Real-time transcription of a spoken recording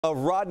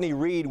Rodney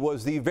Reed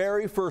was the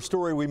very first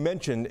story we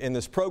mentioned in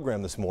this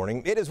program this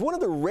morning. It is one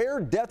of the rare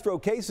death row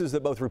cases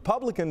that both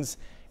Republicans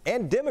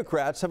and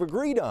Democrats have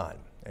agreed on,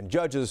 and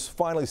judges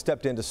finally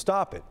stepped in to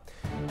stop it.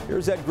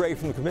 Here's Ed Gray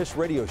from the Commish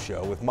Radio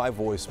Show with My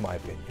Voice, My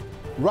Opinion.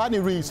 Rodney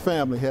Reed's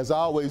family has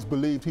always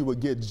believed he would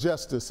get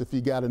justice if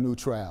he got a new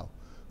trial.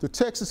 The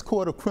Texas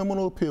Court of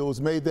Criminal Appeals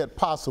made that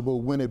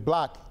possible when it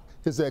blocked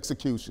his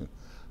execution.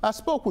 I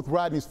spoke with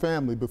Rodney's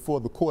family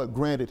before the court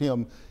granted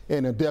him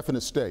an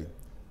indefinite stay.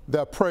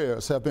 Their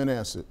prayers have been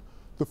answered.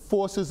 The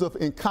forces of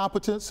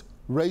incompetence,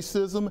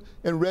 racism,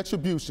 and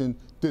retribution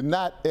did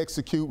not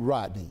execute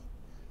Rodney.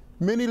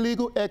 Many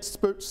legal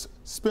experts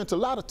spent a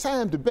lot of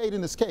time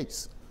debating this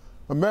case.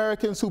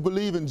 Americans who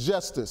believe in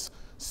justice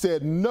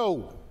said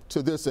no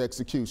to this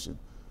execution.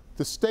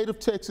 The state of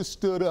Texas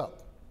stood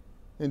up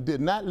and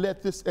did not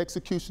let this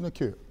execution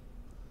occur.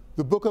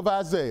 The book of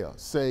Isaiah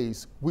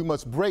says we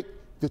must break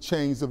the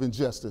chains of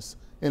injustice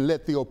and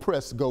let the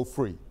oppressed go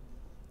free.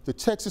 The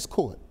Texas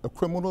Court of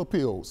Criminal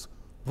Appeals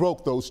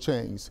broke those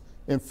chains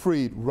and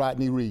freed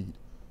Rodney Reed.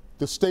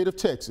 The state of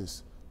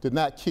Texas did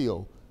not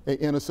kill an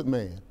innocent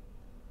man.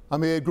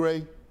 I'm Ed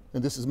Gray,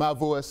 and this is My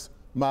Voice,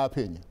 My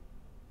Opinion.